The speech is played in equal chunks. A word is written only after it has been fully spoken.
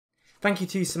Thank you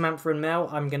to Samantha and Mel.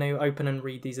 I'm going to open and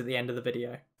read these at the end of the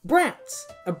video. Brats,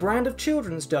 a brand of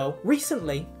children's doll,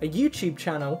 recently a YouTube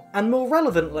channel, and more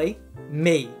relevantly,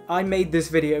 me. I made this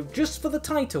video just for the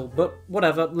title, but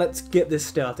whatever, let's get this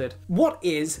started. What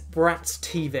is Brats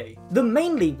TV? The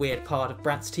mainly weird part of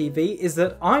Brats TV is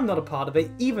that I'm not a part of it,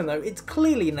 even though it's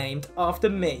clearly named after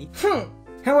me.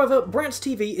 However, Brats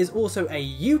TV is also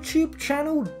a YouTube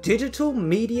channel digital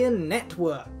media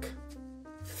network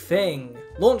thing.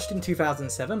 Launched in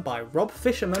 2007 by Rob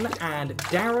Fisherman and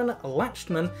Darren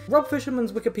Latchman. Rob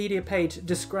Fisherman's Wikipedia page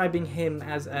describing him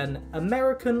as an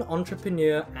American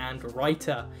entrepreneur and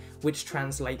writer, which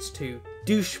translates to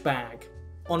douchebag,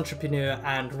 entrepreneur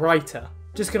and writer.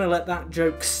 Just gonna let that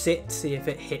joke sit, see if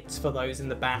it hits for those in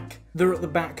the back. They're at the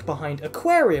back behind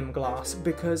aquarium glass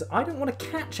because I don't want to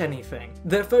catch anything.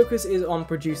 Their focus is on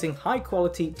producing high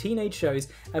quality teenage shows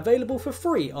available for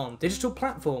free on digital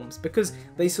platforms because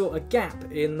they saw a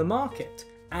gap in the market.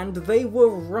 And they were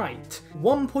right.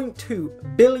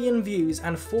 1.2 billion views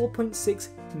and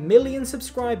 4.6 million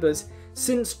subscribers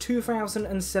since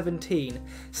 2017.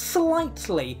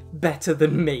 Slightly better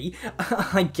than me,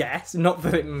 I guess. Not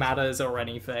that it matters or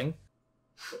anything.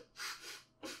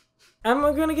 Am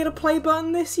I gonna get a play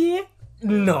button this year?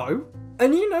 No.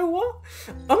 And you know what?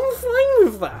 I'm fine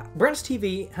with that. Brats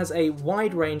TV has a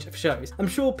wide range of shows. I'm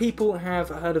sure people have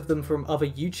heard of them from other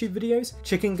YouTube videos.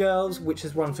 Chicken Girls, which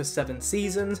has run for 7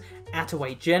 seasons,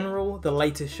 Attaway General, the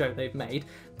latest show they've made,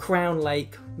 Crown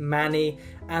Lake, Manny,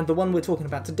 and the one we're talking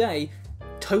about today,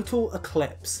 Total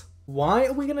Eclipse. Why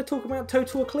are we going to talk about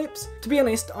Total Eclipse? To be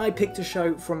honest, I picked a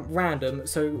show from random,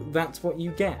 so that's what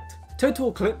you get. Total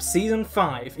Eclipse Season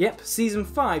 5. Yep, Season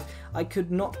 5. I could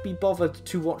not be bothered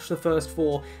to watch the first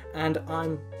 4, and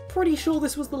I'm pretty sure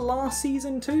this was the last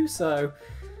season too, so...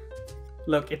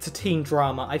 Look, it's a teen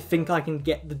drama. I think I can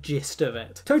get the gist of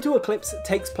it. Total Eclipse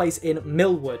takes place in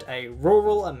Millwood, a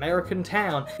rural American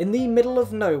town in the middle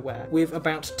of nowhere, with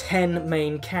about 10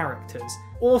 main characters.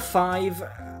 Or 5.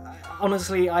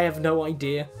 Honestly, I have no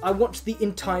idea. I watched the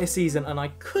entire season and I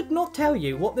could not tell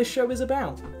you what this show is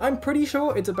about. I'm pretty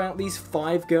sure it's about these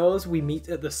 5 girls we meet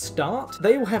at the start.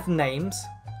 They all have names,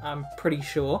 I'm pretty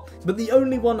sure, but the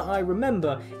only one I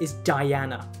remember is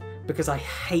Diana, because I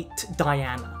hate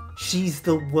Diana. She's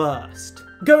the worst.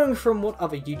 Going from what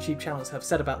other YouTube channels have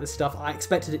said about this stuff, I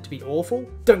expected it to be awful.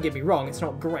 Don't get me wrong, it's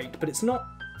not great, but it's not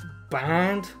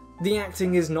bad. The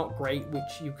acting is not great,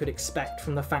 which you could expect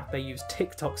from the fact they use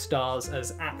TikTok stars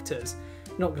as actors.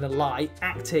 Not gonna lie,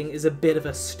 acting is a bit of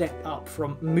a step up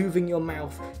from moving your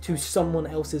mouth to someone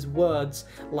else's words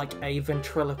like a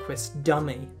ventriloquist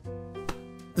dummy.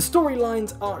 The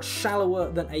storylines are shallower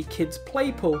than a kid's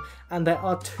play pool, and there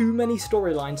are too many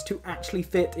storylines to actually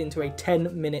fit into a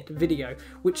 10-minute video,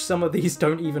 which some of these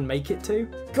don't even make it to.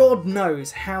 God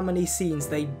knows how many scenes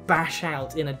they bash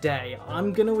out in a day.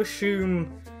 I'm gonna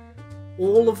assume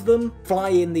all of them. Fly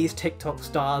in these TikTok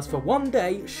stars for one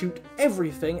day, shoot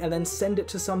everything, and then send it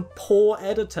to some poor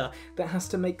editor that has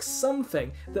to make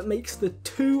something that makes the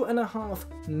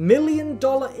 $2.5 million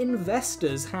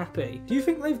investors happy. Do you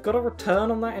think they've got a return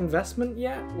on that investment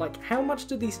yet? Like, how much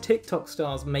do these TikTok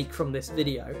stars make from this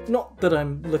video? Not that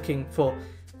I'm looking for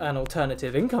an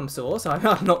alternative income source, I'm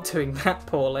not doing that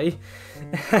poorly.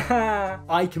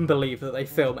 I can believe that they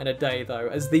film in a day though,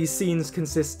 as these scenes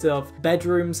consist of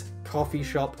bedrooms, coffee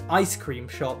shop, ice cream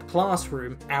shop,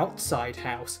 classroom, outside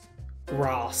house,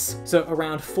 grass. So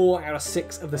around 4 out of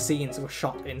 6 of the scenes were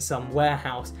shot in some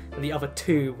warehouse, and the other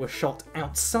 2 were shot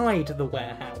outside the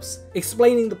warehouse.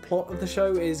 Explaining the plot of the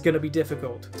show is going to be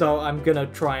difficult, so I'm going to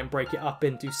try and break it up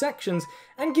into sections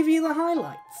and give you the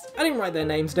highlights. I didn't write their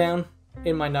names down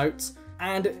in my notes,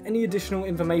 and any additional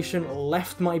information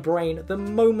left my brain the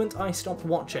moment I stopped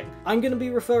watching. I'm going to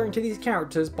be referring to these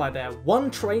characters by their one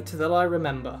trait that I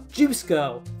remember. Juice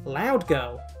Girl, Loud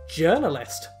Girl,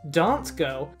 Journalist, Dance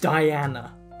Girl,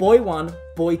 Diana. Boy 1,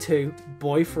 Boy 2,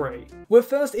 Boy 3. We're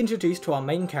first introduced to our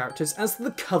main characters as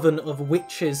the Coven of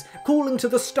Witches, calling to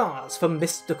the stars for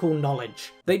mystical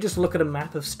knowledge. They just look at a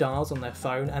map of stars on their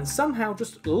phone, and somehow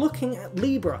just looking at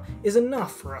Libra is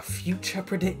enough for a future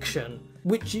prediction,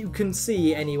 which you can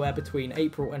see anywhere between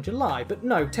April and July. But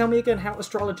no, tell me again how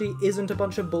astrology isn't a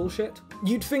bunch of bullshit.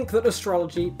 You'd think that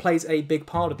astrology plays a big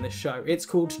part in this show. It's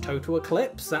called Total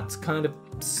Eclipse, that's kind of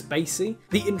spacey.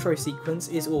 The intro sequence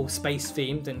is all space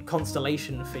themed and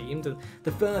constellation themed, and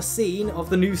the first scene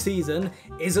of the new season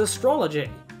is astrology.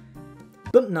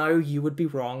 But no, you would be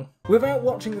wrong. Without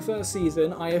watching the first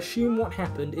season, I assume what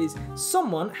happened is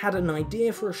someone had an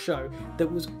idea for a show that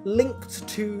was linked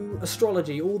to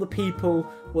astrology. All the people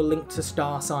were linked to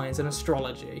star signs and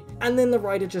astrology. And then the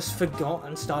writer just forgot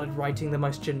and started writing the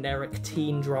most generic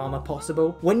teen drama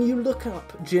possible. When you look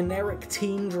up generic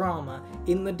teen drama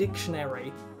in the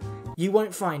dictionary, you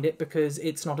won't find it because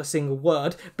it's not a single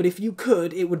word, but if you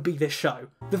could, it would be this show.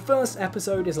 The first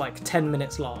episode is like 10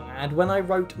 minutes long, and when I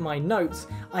wrote my notes,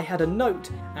 I had a note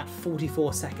at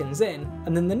 44 seconds in,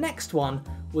 and then the next one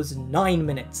was 9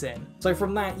 minutes in. So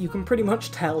from that, you can pretty much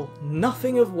tell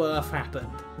nothing of worth happened.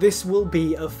 This will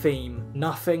be a theme.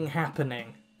 Nothing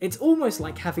happening. It's almost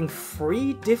like having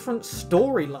 3 different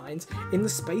storylines in the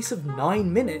space of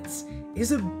 9 minutes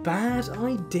is a bad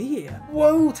idea.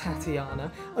 Whoa,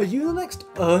 Tatiana, are you the next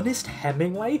Ernest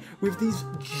Hemingway with these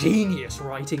genius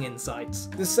writing insights?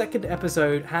 The second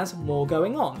episode has more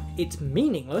going on. It's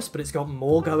meaningless, but it's got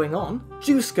more going on.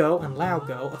 Juice Girl and Loud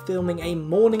Girl are filming a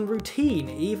morning routine,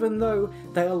 even though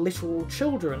they are literal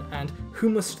children, and who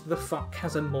must the fuck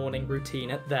has a morning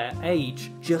routine at their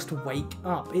age? Just wake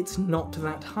up, it's not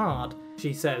that hard,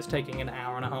 she says, taking an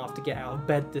hour and a half to get out of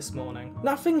bed this morning.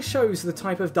 Nothing shows the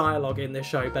type of dialogue in this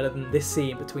show better than this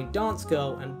scene between Dance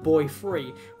Girl and Boy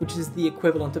 3, which is the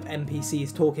equivalent of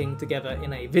NPCs talking together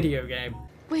in a video game.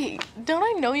 Wait, don't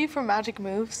I know you from Magic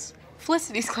Moves?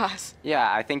 Felicity's class.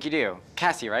 Yeah, I think you do.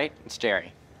 Cassie, right? It's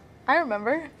Jerry. I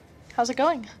remember. How's it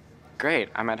going? Great,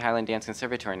 I'm at Highland Dance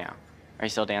Conservatory now. Are you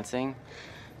still dancing?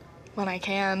 When I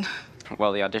can.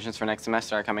 Well, the auditions for next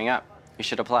semester are coming up. You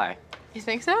should apply. You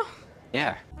think so?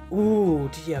 Yeah. Ooh,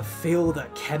 do you feel the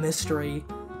chemistry?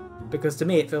 Because to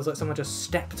me it feels like someone just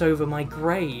stepped over my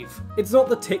grave. It's not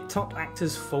the TikTok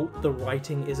actor's fault the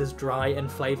writing is as dry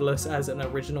and flavourless as an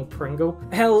original Pringle.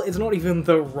 Hell, it's not even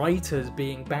the writers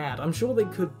being bad. I'm sure they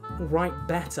could write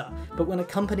better, but when a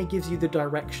company gives you the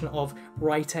direction of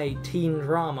write a teen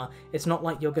drama, it's not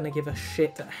like you're gonna give a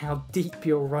shit at how deep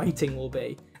your writing will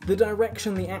be. The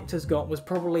direction the actors got was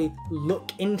probably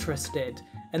look interested,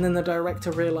 and then the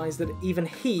director realised that even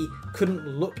he couldn't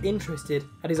look interested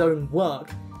at his own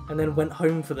work, and then went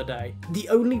home for the day. The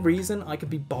only reason I could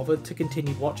be bothered to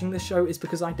continue watching this show is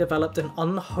because I developed an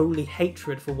unholy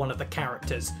hatred for one of the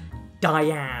characters,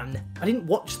 Diane. I didn't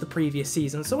watch the previous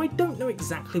season, so I don't know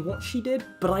exactly what she did,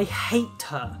 but I hate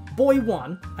her. Boy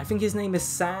 1, I think his name is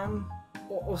Sam,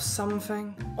 or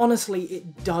something. Honestly,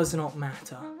 it does not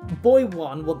matter. Boy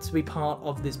 1 wants to be part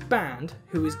of this band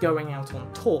who is going out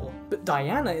on tour, but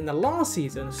Diana in the last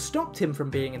season stopped him from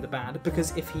being in the band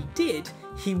because if he did,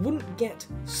 he wouldn't get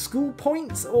school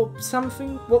points or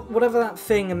something. Whatever that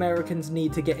thing Americans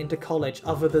need to get into college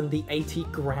other than the 80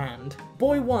 grand.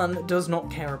 Boy 1 does not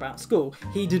care about school.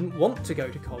 He didn't want to go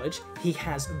to college. He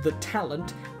has the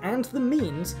talent and the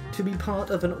means to be part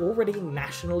of an already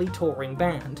nationally touring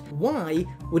band. Why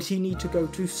would he need to go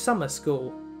to summer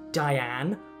school?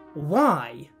 Diane?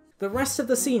 Why? The rest of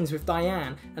the scenes with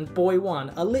Diane and Boy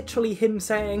 1 are literally him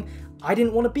saying, I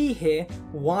didn't want to be here,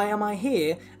 why am I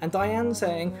here? And Diane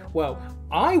saying, well,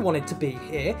 I wanted to be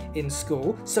here in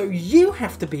school, so you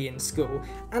have to be in school,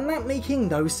 and that making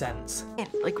no sense.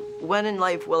 Like, when in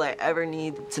life will I ever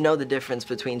need to know the difference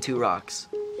between 2 rocks?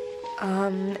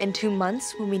 In 2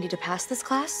 months when we need to pass this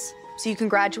class, so you can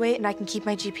graduate and I can keep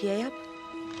my GPA up.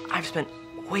 I've spent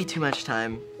way too much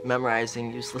time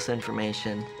memorizing useless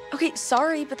information. Okay,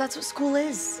 sorry, but that's what school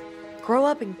is. Grow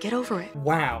up and get over it.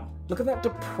 Wow. Look at that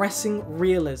depressing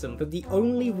realism that the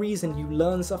only reason you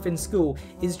learn stuff in school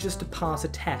is just to pass a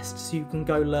test so you can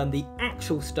go learn the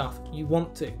actual stuff you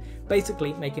want to.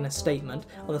 Basically making a statement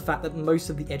on the fact that most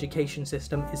of the education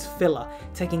system is filler,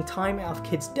 taking time out of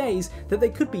kids' days that they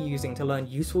could be using to learn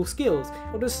useful skills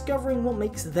or discovering what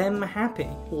makes them happy,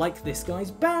 like this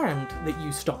guy's band that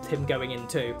you stopped him going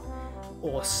into.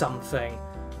 Or something.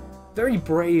 Very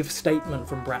brave statement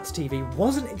from Brats TV,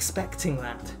 wasn't expecting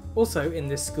that. Also in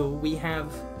this school we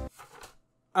have...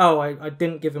 Oh, I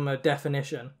didn't give him a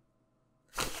definition.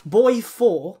 Boy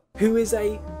 4, who is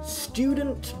a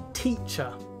student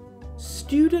teacher.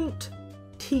 Student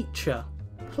teacher.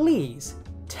 Please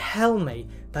tell me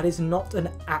that is not an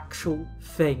actual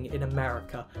thing in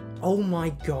America. Oh my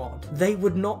god. They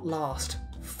would not last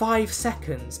 5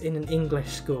 seconds in an English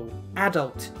school.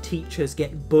 Adult teachers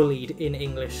get bullied in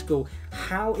English school.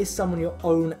 How is someone your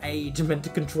own age meant to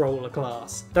control a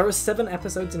class? There are 7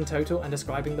 episodes in total, and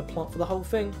describing the plot for the whole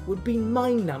thing would be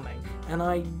mind-numbing, and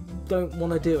I don't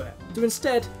want to do it. So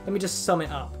instead, let me just sum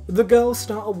it up. The girls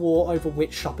start a war over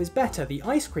which shop is better, the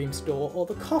ice cream store or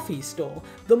the coffee store.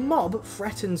 The mob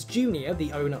threatens Junior,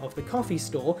 the owner of the coffee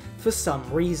store, for some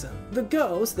reason. The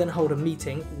girls then hold a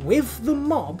meeting with the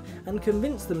mob and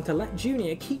convince them to let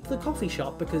Junior keep the coffee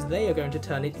shop because they are going to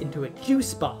turn it into a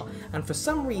juice bar. And for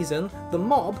some reason, the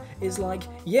mob is like,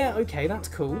 yeah, okay, that's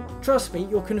cool. Trust me,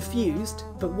 you're confused,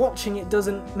 but watching it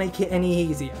doesn't make it any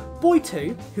easier. Boy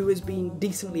 2, who has been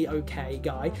decently okay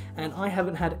guy, and I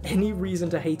haven't had any reason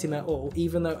to hate him at all,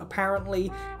 even though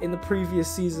apparently in the previous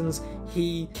seasons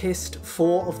he kissed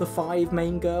 4 of the 5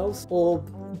 main girls, or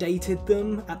dated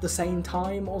them at the same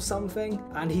time or something,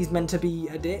 and he's meant to be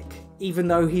a dick, even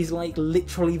though he's like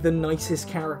literally the nicest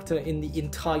character in the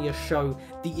entire show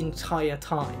the entire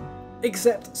time.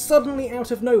 Except suddenly out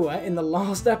of nowhere in the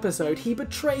last episode he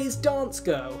betrays Dance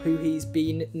Girl, who he's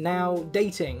been now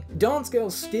dating. Dance Girl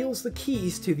steals the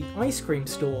keys to the ice cream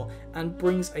store and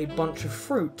brings a bunch of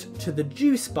fruit to the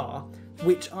juice bar,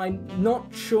 which I'm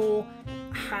not sure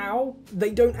how.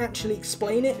 They don't actually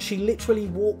explain it. She literally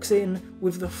walks in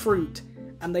with the fruit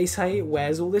and they say,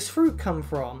 where's all this fruit come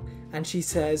from? And she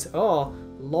says, oh,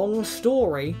 long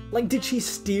story. Like, did she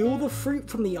steal the fruit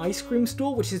from the ice cream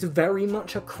store, which is very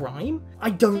much a crime?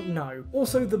 I don't know.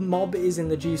 Also, the mob is in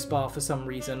the juice bar for some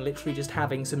reason, literally just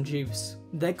having some juice.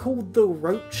 They're called the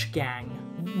Roach Gang.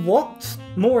 What?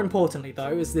 More importantly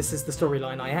though, as this is the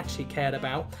storyline I actually cared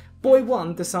about, Boy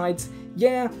 1 decides,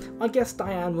 yeah, I guess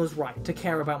Diane was right to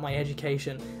care about my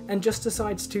education, and just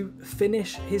decides to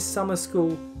finish his summer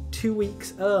school 2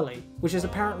 weeks early, which is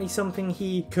apparently something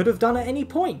he could have done at any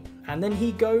point, and then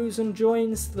he goes and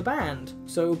joins the band.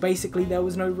 So basically there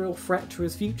was no real threat to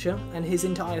his future, and his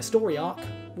entire story arc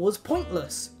was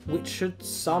pointless, which should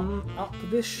sum up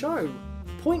this show.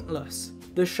 Pointless.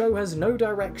 The show has no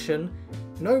direction,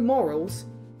 no morals,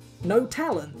 no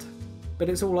talent. But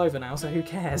it's all over now, so who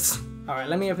cares? Alright,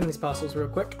 let me open these parcels real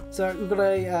quick. So we've got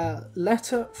a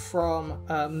letter from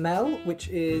Mel, which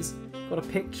is got a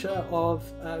picture of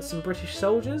some British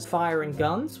soldiers firing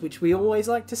guns, which we always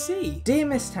like to see. Dear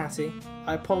Miss Tatty,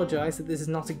 I apologise that this is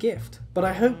not a gift, but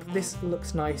I hope this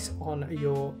looks nice on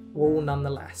your wall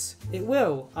nonetheless. It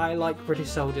will. I like British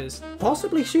soldiers,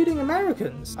 possibly shooting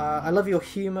Americans. I love your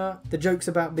humour. The jokes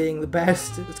about being the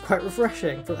best, it's quite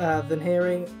refreshing than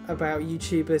hearing about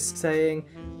YouTubers saying,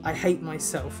 I hate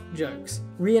myself jokes.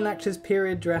 Reenactors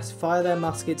period dress fire their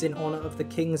muskets in honour of the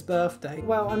King's birthday.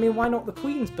 Well, I mean, why not the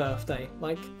Queen's birthday?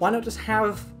 Like, why not just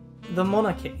have the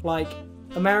monarchy? Like,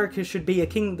 America should be a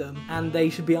kingdom and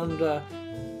they should be under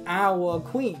our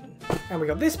Queen. And we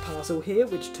got this parcel here,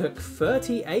 which took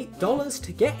 $38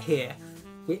 to get here,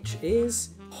 which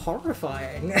is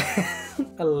horrifying.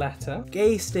 A letter.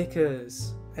 Gay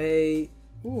stickers. Ooh,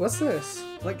 what's this?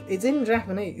 Like, it's in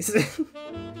Japanese.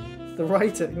 The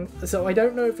writing. So I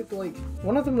don't know if it's like,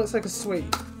 one of them looks like a sweet,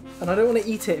 and I don't want to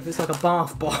eat it if it's like a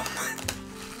bath bomb.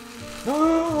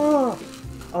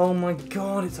 Oh my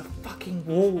god, it's a fucking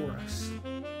walrus.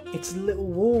 It's a little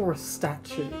walrus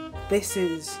statue. This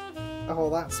is, oh,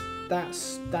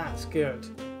 that's good.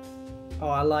 Oh,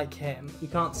 I like him. You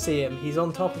can't see him. He's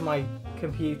on top of my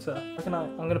computer.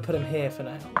 I'm gonna put him here for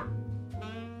now.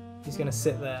 He's gonna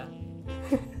sit there.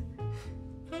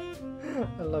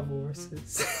 I love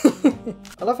walruses.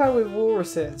 I love how with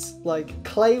walruses, like,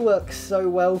 clay works so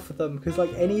well for them, because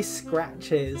like any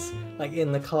scratches like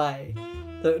in the clay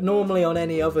that normally on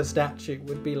any other statue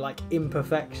would be like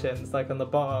imperfections, like on the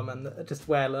bottom, and just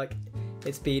where like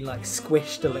it's been like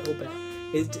squished a little bit.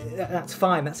 That's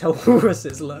fine. That's how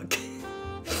walruses look.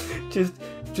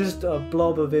 just a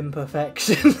blob of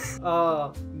imperfection.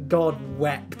 Ah, God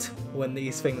wept when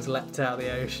these things leapt out of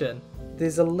the ocean.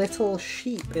 There's a little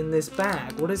sheep in this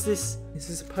bag. What is this? Is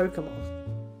this a Pokemon?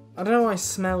 I don't know why I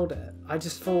smelled it. I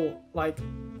just thought, like,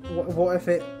 what if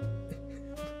it...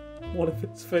 What if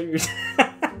it's food?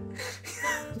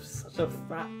 I'm such a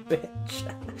fat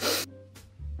bitch.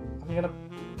 I'm gonna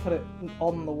put it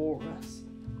on the walrus.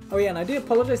 Oh yeah, and I do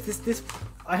apologise. This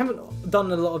I haven't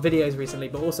done a lot of videos recently,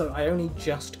 but also I only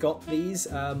just got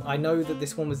these. I know that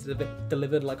this one was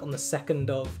delivered like on the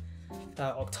 2nd of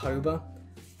October.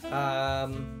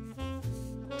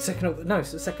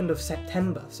 2nd of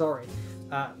September, sorry.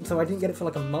 So I didn't get it for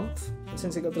like a month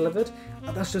since it got delivered.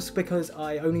 That's just because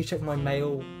I only check my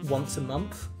mail once a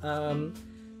month,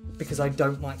 because I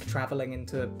don't like travelling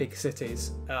into big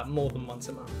cities more than once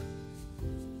a month.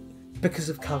 Because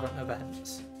of current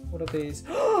events. What are these?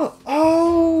 Oh!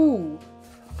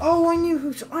 Oh,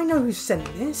 I know who sent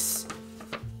this!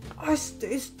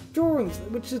 It's drawings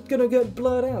which is gonna get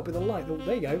blurred out with the light. Oh,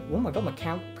 there you go. Oh my god, my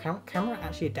camera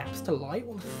actually adapts to light.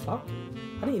 What the fuck?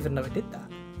 I didn't even know it did that.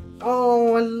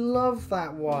 Oh, I love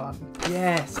that one.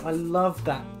 Yes, I love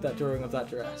that drawing of that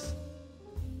dress.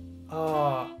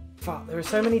 Oh, fuck, there are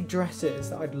so many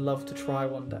dresses that I'd love to try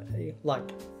one day.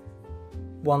 Like,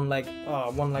 one leg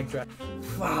dress.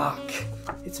 Fuck,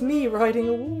 it's me riding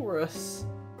a walrus.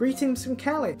 Greetings from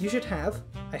Cali. You should have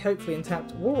a hopefully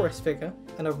intact walrus figure,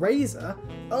 an eraser.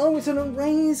 Oh, it's an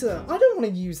eraser. I don't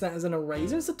want to use that as an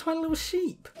eraser. It's a tiny little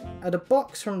sheep. And a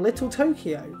box from Little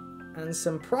Tokyo. And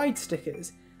some pride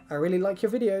stickers. I really like your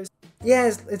videos.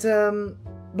 Yes, it's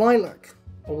lilac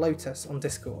or lotus on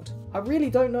Discord. I really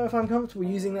don't know if I'm comfortable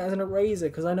using that as an eraser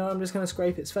because I know I'm just going to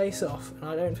scrape its face off and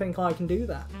I don't think I can do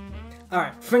that.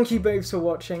 Alright, thank you both for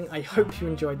watching. I hope you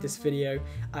enjoyed this video.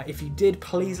 If you did,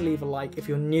 please leave a like. If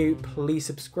you're new, please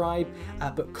subscribe.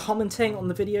 But commenting on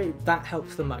the video, that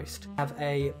helps the most. I have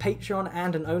a Patreon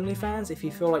and an OnlyFans if you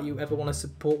feel like you ever want to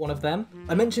support one of them.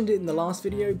 I mentioned it in the last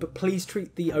video, but please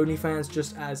treat the OnlyFans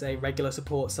just as a regular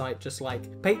support site, just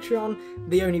like Patreon.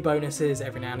 The only bonus is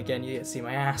every now and again you get to see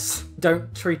my ass.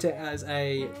 Don't treat it as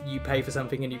a you pay for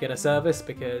something and you get a service,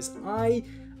 because I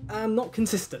am not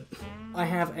consistent. I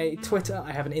have a Twitter,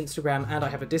 I have an Instagram, and I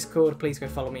have a Discord. Please go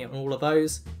follow me on all of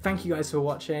those. Thank you guys for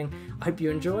watching. I hope you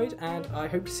enjoyed, and I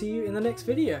hope to see you in the next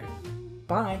video.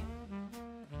 Bye!